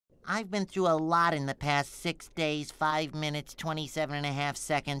I've been through a lot in the past 6 days, 5 minutes, 27.5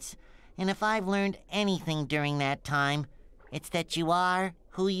 seconds. And if I've learned anything during that time, it's that you are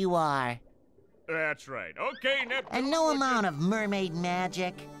who you are. That's right. Okay, Neptune. And no amount of mermaid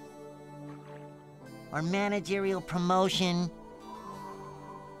magic, or managerial promotion,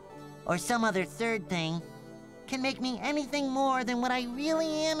 or some other third thing can make me anything more than what I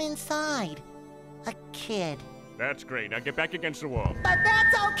really am inside. A kid. That's great. Now get back against the wall. But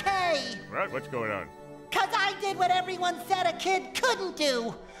that's okay! What? What's going on? 'Cause I did what everyone said a kid couldn't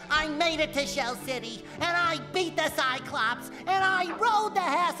do. I made it to Shell City, and I beat the Cyclops, and I rode the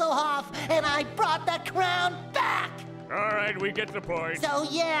Hasselhoff, and I brought the crown back! All right, we get the point. So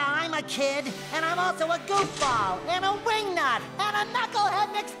yeah, I'm a kid, and I'm also a goofball, and a wingnut, and a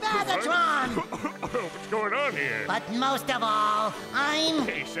knucklehead McSpagatron! What's going on here? But most of all, I'm...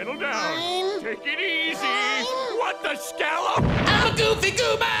 Hey, settle down. Take it easy. What the scallop? I'm a goofy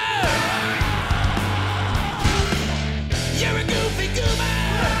goober! You're a goofy goober!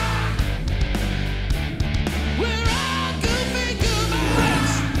 We're all goofy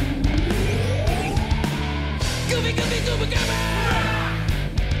goobers! Goofy, goofy, goober, goober!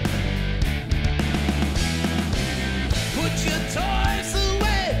 Put your toys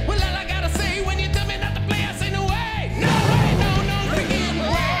away! Well, all I gotta say when you tell me not to play, I say no way! No way, no freaking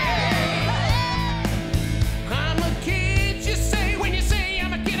way! I'm a kid, you say. When you say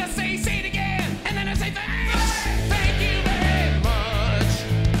I'm a kid, I say it again! And then I say thanks! Thank you very much!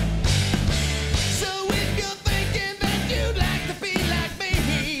 So if you're thinking that you'd like to be like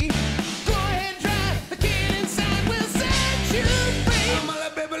me, go ahead and try. The kid inside will set you free. I'm a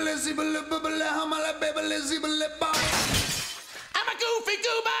baby, lizzy, I'm a baby, lizzy, I'm a goofy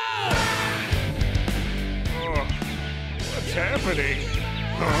goober! Oh, what's happening?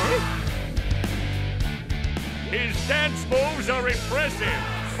 Huh? His dance moves are impressive,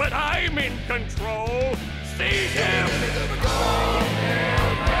 but I'm in control. See him!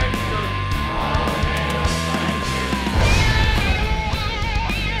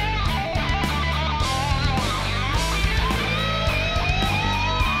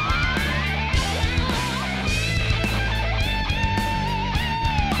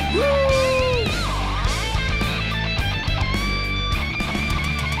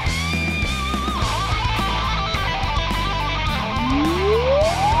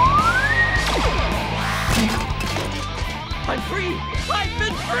 I'm free! I've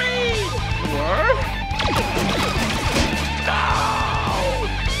been freed! What? No!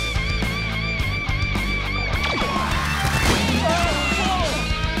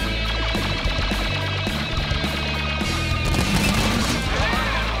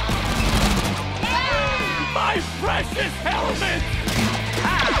 My precious helmet!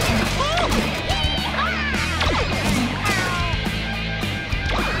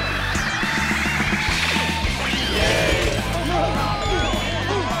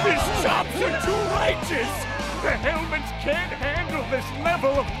 His chops are too righteous! The helmets can't handle this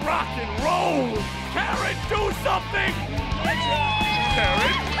level of rock and roll! Carrot, do something!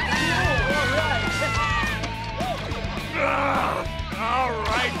 Carrot? All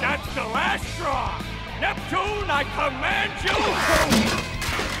right, that's the last straw! Neptune, I command you!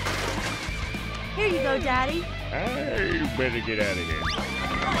 Here you go, Daddy. I better get out of here.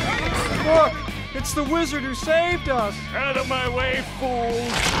 Look! It's the wizard who saved us! Out of my way, fool!